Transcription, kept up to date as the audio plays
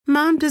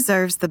Mom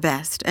deserves the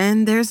best,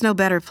 and there's no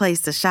better place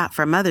to shop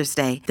for Mother's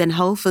Day than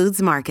Whole Foods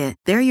Market.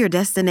 They're your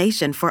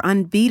destination for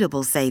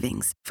unbeatable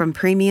savings, from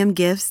premium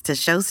gifts to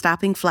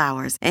show-stopping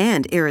flowers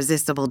and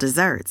irresistible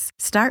desserts.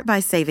 Start by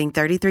saving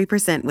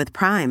 33% with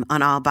Prime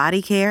on all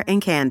body care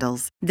and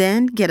candles.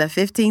 Then get a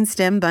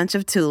 15-stem bunch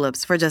of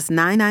tulips for just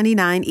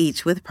 $9.99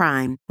 each with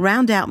Prime.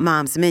 Round out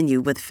Mom's menu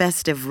with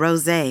festive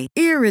rosé,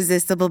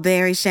 irresistible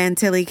berry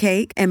chantilly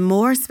cake, and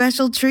more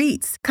special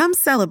treats. Come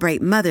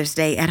celebrate Mother's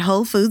Day at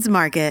Whole Foods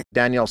Market.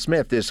 Danielle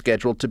Smith is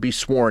scheduled to be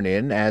sworn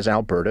in as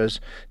Alberta's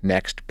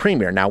next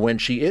premier. Now, when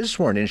she is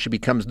sworn in, she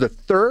becomes the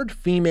third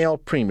female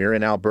premier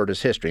in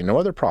Alberta's history. No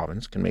other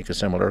province can make a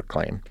similar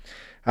claim.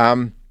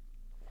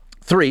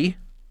 Three.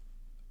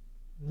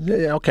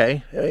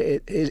 Okay.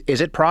 Is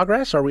it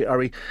progress? Are we?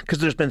 Because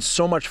there's been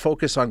so much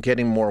focus on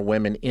getting more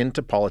women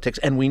into politics,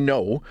 and we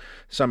know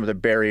some of the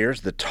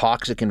barriers, the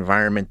toxic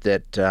environment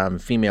that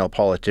female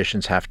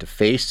politicians have to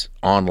face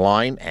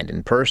online and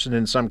in person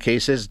in some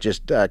cases,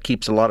 just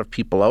keeps a lot of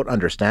people out,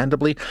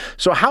 understandably.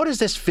 So how does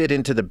this fit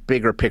into the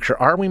bigger picture?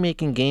 Are we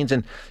making gains?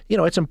 And,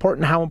 it's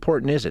important. How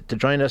important is it? To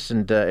join us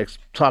and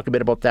talk a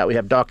bit about that, we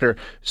have Dr.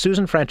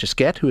 Susan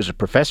Francisquette, who is a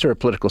professor of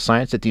political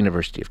science at the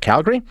University of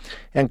Calgary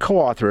and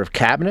co-author of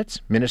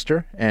Cabinets,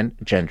 Minister, and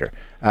Gender.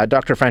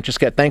 Dr.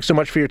 Francisquette, thanks so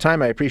much for your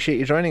time. I appreciate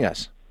you joining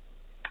us.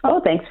 Oh,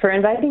 thanks for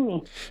inviting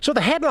me. So the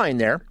headline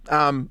there,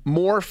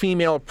 more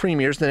female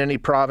premiers than any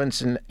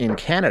province in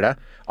Canada.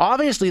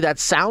 Obviously, that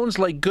sounds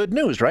like good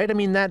news, right? I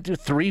mean, that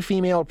 3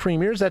 female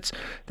premiers, that's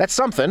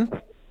something.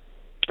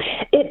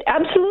 It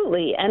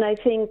absolutely. And I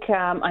think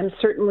I'm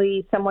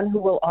certainly someone who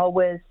will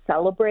always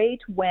celebrate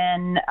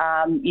when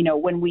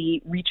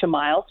we reach a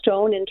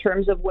milestone in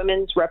terms of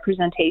women's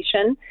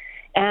representation.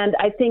 And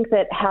I think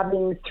that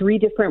having 3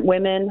 different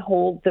women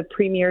hold the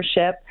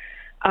premiership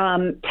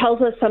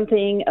tells us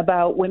something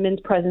about women's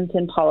presence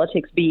in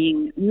politics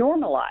being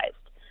normalized.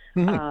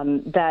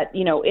 Mm-hmm.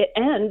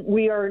 And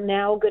we are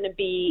now going to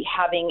be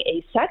having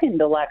a second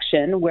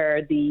election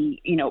where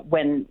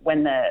when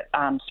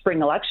the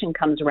spring election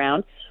comes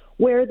around,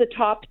 where the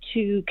top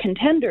 2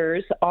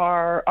 contenders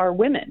are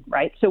women,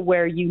 right? So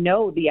where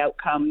the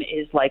outcome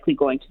is likely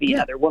going to be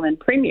another woman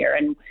premier.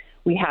 And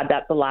we had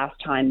that the last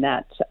time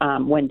that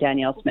when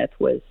Danielle Smith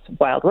was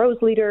Wild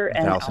Rose leader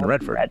and Alison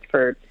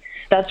Redford.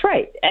 That's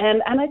right.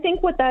 And I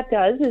think what that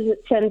does is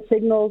it sends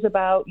signals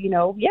about,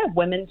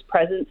 women's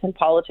presence in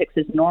politics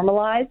is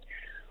normalized,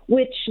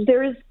 which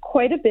there is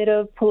quite a bit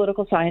of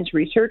political science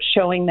research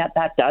showing that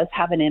does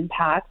have an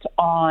impact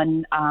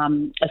on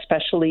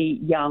especially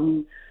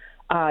young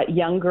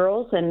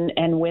girls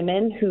and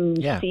women who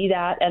see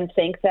that and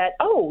think that,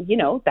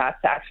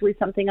 that's actually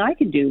something I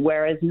can do.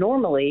 Whereas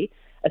normally,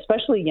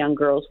 especially young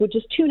girls, would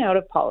just tune out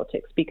of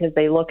politics because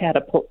they look at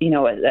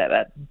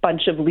a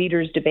bunch of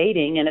leaders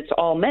debating and it's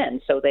all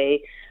men. So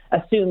they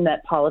assume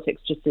that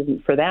politics just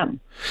isn't for them.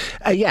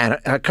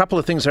 A couple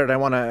of things that I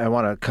want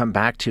to come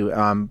back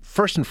to.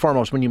 First and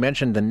foremost, when you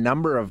mentioned the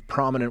number of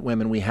prominent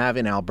women we have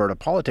in Alberta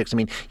politics, I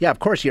mean, of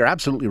course, you're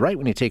absolutely right.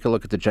 When you take a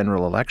look at the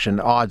general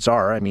election, odds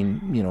are,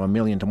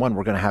 1,000,000 to 1,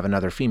 we're going to have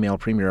another female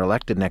premier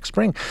elected next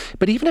spring.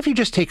 But even if you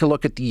just take a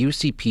look at the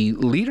UCP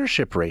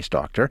leadership race,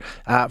 Doctor,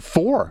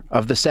 4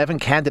 of the 7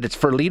 candidates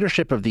for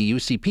leadership of the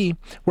UCP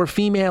were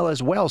female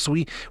as well. So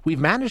we've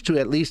managed to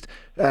at least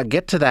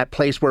get to that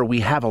place where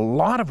we have a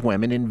lot of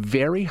women in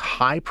very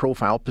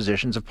high-profile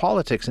positions of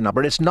politics in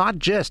Alberta. It's not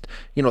just,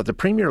 at the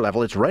premier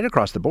level, it's right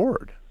across the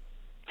board.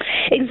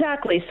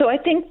 Exactly. So I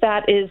think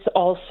that is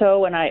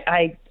also, and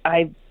I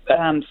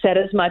said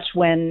as much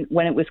when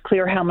it was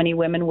clear how many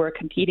women were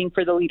competing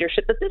for the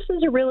leadership, that this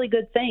is a really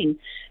good thing,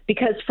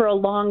 because for a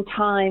long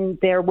time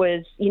there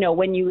was,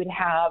 when you would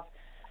have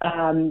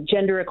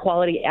gender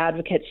equality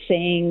advocates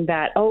saying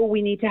that,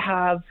 we need to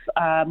have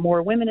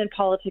more women in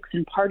politics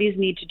and parties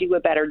need to do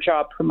a better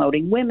job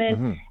promoting women.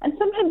 Mm-hmm. And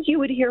sometimes you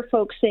would hear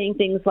folks saying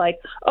things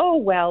like,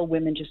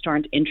 women just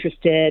aren't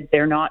interested.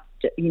 They're not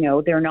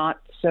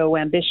so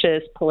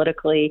ambitious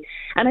politically.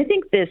 And I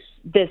think this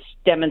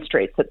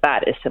demonstrates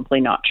that is simply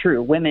not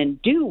true. Women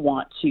do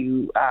want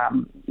to,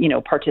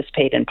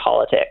 participate in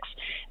politics,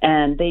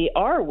 and they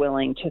are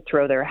willing to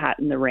throw their hat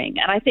in the ring.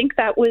 And I think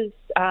that was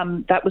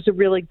a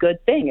really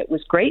good thing. It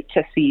was great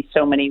to see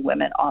so many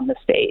women on the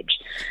stage.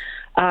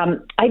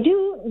 I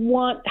do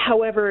want,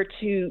 however,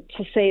 to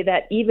say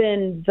that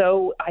even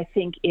though I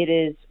think it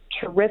is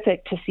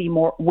terrific to see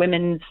more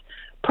women's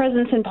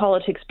presence in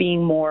politics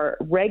being more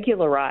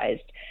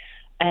regularized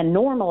and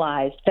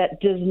normalized, that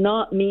does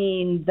not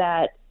mean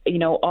that,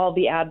 all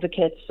the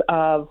advocates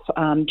of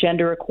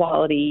gender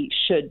equality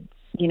should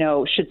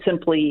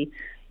simply,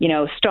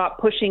 stop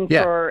pushing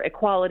for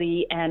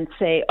equality and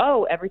say,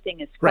 everything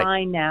is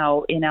fine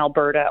now in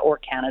Alberta or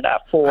Canada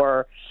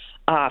for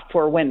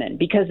women,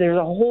 because there's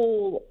a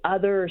whole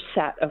other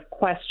set of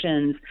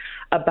questions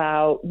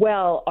about,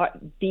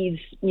 these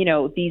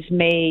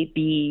may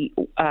be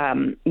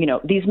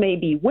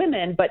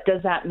women, but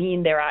does that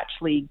mean they're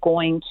actually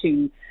going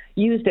to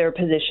use their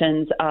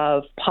positions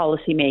of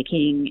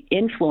policymaking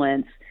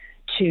influence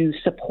to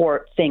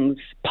support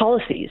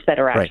policies that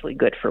are actually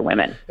good for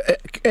women.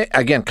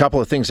 Again, a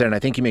couple of things there, and I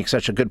think you make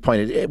such a good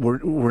point.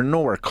 We're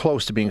nowhere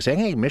close to saying,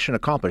 hey, mission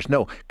accomplished.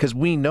 No, because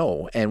we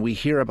know and we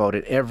hear about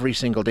it every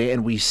single day,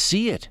 and we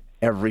see it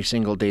every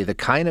single day, the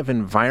kind of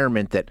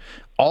environment that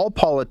all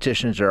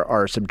politicians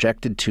are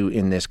subjected to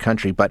in this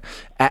country. But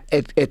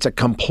it's a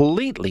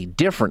completely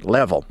different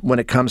level when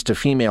it comes to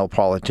female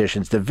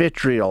politicians. The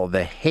vitriol,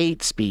 the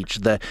hate speech,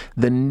 the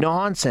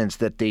nonsense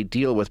that they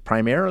deal with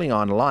primarily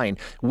online.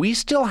 We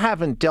still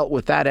haven't dealt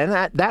with that, and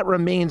that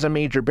remains a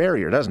major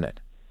barrier, doesn't it?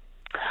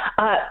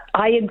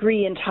 I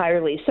agree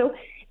entirely. So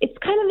it's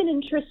kind of an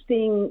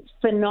interesting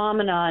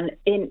phenomenon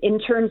in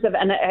terms of,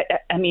 and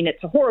I mean,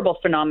 it's a horrible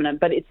phenomenon,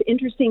 but it's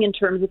interesting in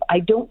terms of, I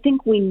don't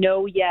think we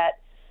know yet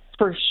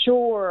for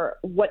sure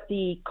what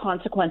the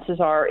consequences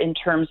are in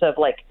terms of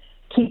like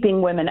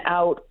keeping women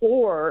out,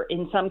 or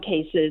in some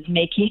cases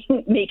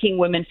making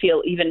women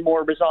feel even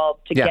more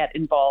resolved to get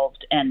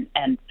involved and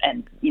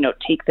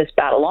take this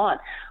battle on.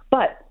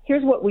 But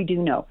here's what we do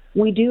know.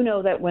 We do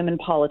know that women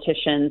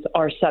politicians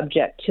are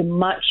subject to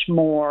much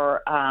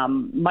more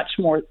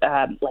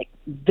like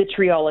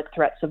vitriolic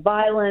threats of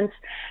violence.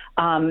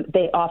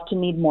 They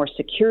often need more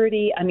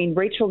security. I mean,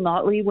 Rachel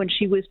Notley, when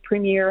she was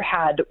premier,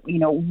 had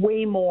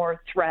way more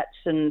threats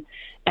and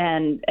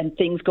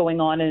things going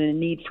on and a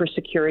need for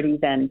security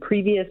than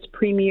previous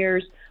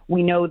premiers.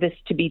 We know this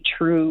to be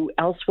true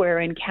elsewhere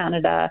in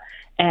Canada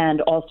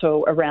and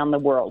also around the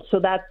world. So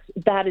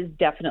that is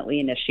definitely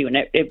an issue, and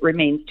it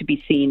remains to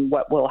be seen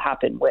what will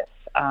happen with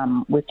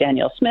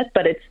Danielle Smith.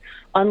 But it's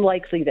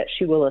unlikely that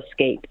she will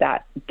escape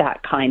that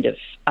kind of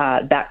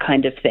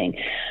thing.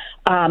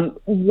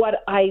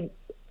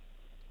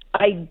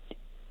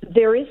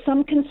 There is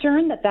some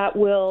concern that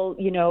will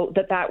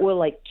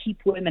like keep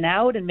women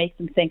out and make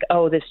them think,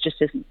 oh, this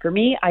just isn't for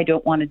me. I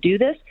don't want to do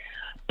this.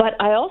 But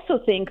I also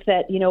think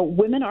that,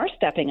 women are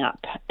stepping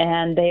up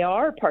and they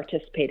are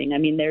participating. I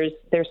mean,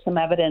 there's some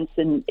evidence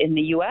in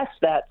the U.S.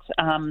 that,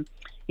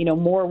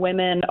 more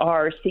women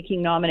are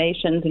seeking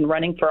nominations and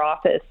running for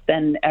office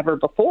than ever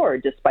before,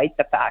 despite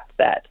the fact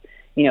that,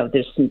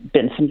 there's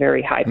been some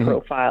very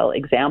high-profile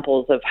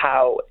examples of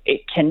how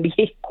it can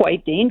be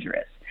quite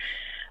dangerous.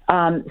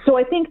 So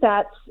I think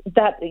that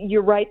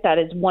you're right. That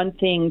is one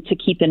thing to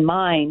keep in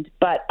mind.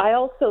 But I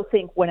also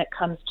think when it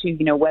comes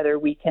to, whether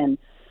we can,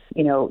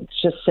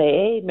 just say,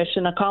 hey,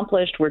 mission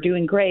accomplished, we're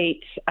doing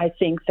great. I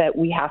think that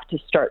we have to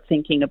start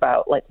thinking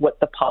about like what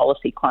the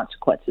policy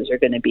consequences are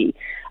going to be,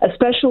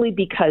 especially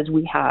because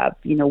we are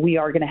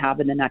going to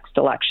have in the next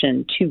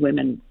election 2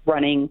 women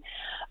running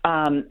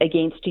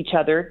against each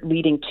other,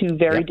 leading 2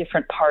 very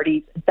different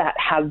parties that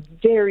have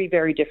very,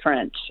 very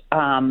different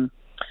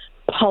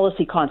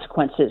policy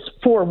consequences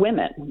for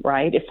women,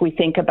 right? If we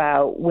think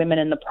about women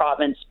in the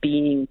province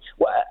being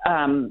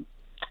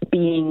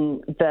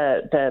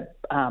the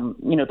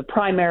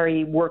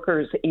primary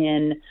workers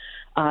in,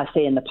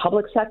 say, in the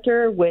public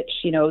sector, which,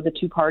 the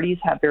 2 parties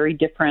have very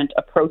different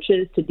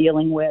approaches to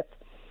dealing with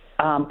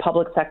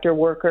public sector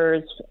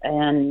workers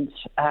and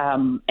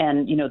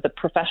the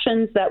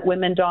professions that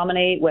women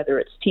dominate, whether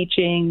it's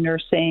teaching,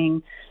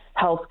 nursing,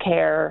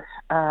 healthcare.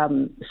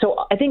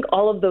 So I think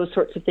all of those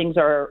sorts of things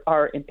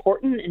are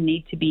important and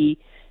need to be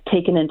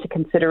taken into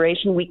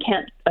consideration. We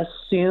can't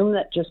assume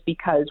that just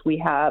because we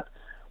have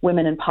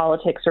women in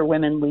politics or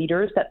women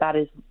leaders that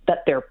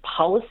their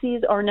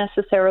policies are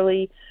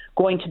necessarily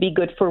going to be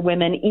good for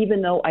women,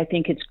 even though I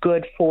think it's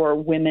good for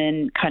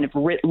women kind of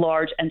writ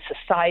large and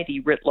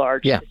society writ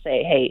large to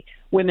say, hey,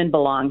 women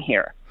belong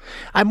here.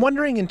 I'm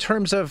wondering in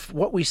terms of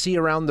what we see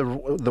around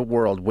the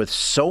world with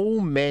so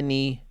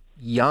many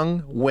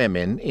young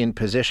women in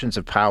positions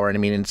of power. And I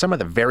mean, in some of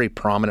the very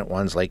prominent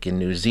ones, like in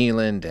New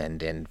Zealand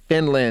and in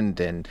Finland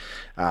and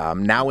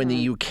now in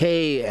the UK.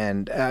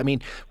 And I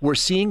mean, we're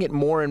seeing it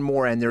more and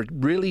more, and they're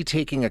really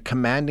taking a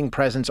commanding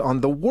presence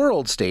on the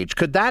world stage.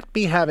 Could that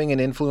be having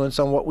an influence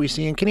on what we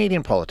see in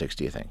Canadian politics,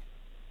 do you think?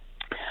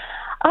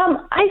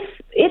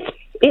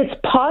 It's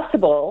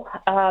possible,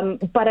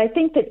 but I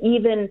think that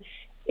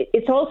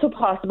it's also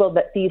possible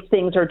that these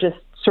things are just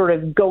sort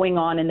of going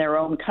on in their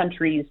own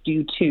countries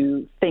due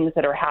to things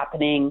that are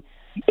happening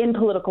in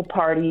political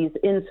parties,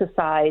 in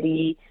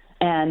society.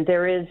 And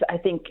there is, I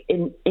think,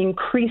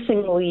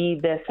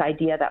 increasingly this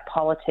idea that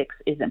politics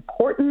is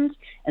important.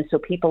 And so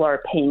people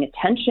are paying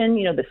attention.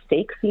 The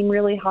stakes seem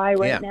really high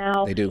right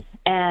now. They do.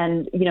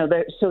 And,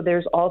 so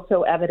there's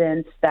also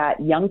evidence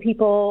that young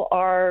people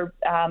are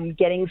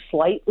getting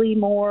slightly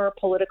more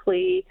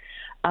politically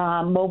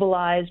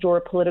mobilized or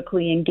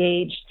politically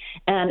engaged.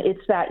 And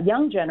it's that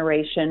young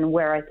generation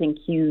where I think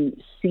you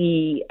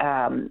see,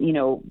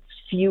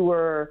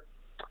 fewer,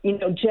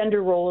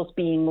 gender roles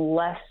being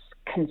less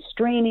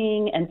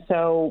constraining. And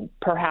so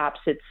perhaps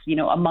it's,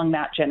 among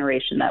that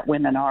generation that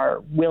women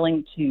are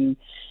willing to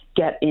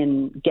get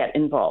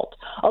involved.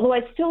 Although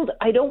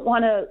I don't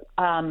want to,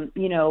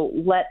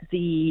 let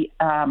the,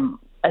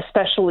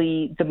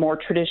 especially the more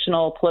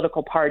traditional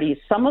political parties,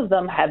 some of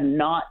them have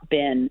not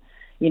been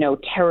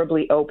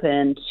terribly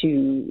open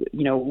to,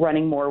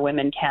 running more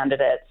women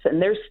candidates.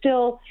 And there's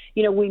still,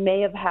 we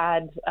may have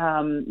had,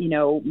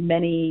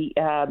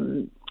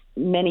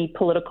 many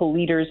political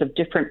leaders of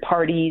different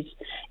parties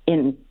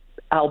in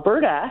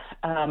Alberta,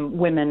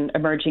 women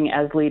emerging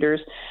as leaders.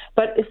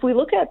 But if we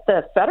look at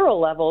the federal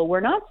level,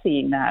 we're not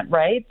seeing that,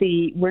 right?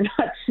 We're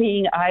not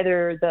seeing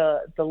either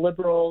the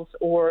Liberals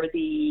or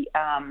the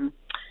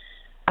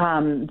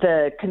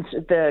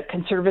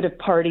Conservative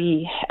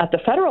Party at the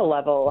federal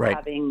level right.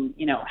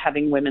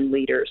 having women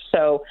leaders.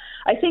 So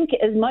I think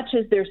as much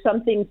as there's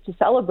some things to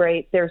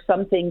celebrate, there's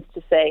some things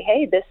to say,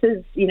 hey, this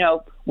is,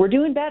 we're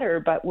doing better,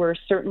 but we're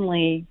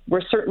certainly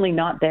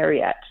not there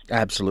yet.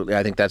 Absolutely.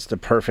 I think that's the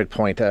perfect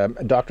point.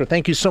 Doctor,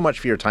 thank you so much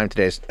for your time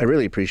today. I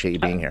really appreciate you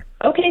being here.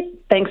 Okay.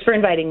 Thanks for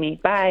inviting me.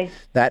 Bye.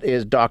 That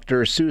is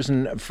Dr.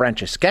 Susan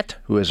Francisquet,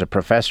 who is a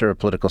professor of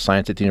political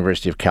science at the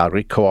University of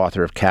Calgary,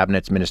 co-author of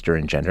Cabinets, Minister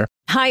and Gender.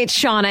 Hi, it's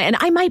Shauna, and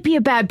I might be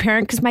a bad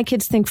parent because my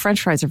kids think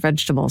French fries are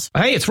vegetables.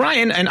 Hey, it's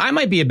Ryan, and I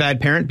might be a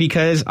bad parent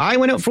because I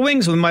went out for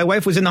wings when my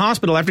wife was in the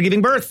hospital after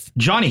giving birth.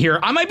 Johnny here.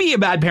 I might be a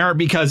bad parent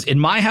because in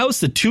my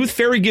house, the tooth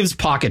fairy gives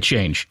pocket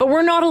change. But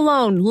we're not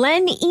alone.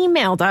 Len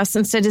emailed us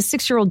and said his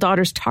 6-year-old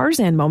daughter's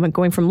Tarzan moment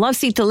going from love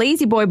seat to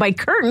lazy boy by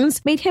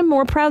curtains made him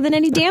more proud than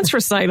any dance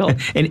recital.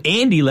 And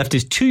Andy left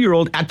his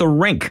 2-year-old at the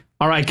rink.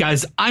 All right,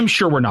 guys, I'm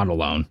sure we're not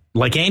alone.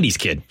 Like Andy's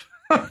kid.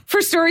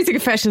 For stories and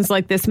confessions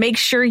like this, make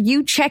sure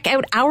you check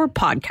out our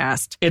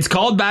podcast. It's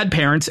called Bad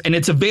Parents, and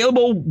it's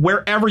available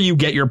wherever you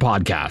get your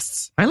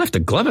podcasts. I left a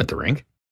glove at the rink.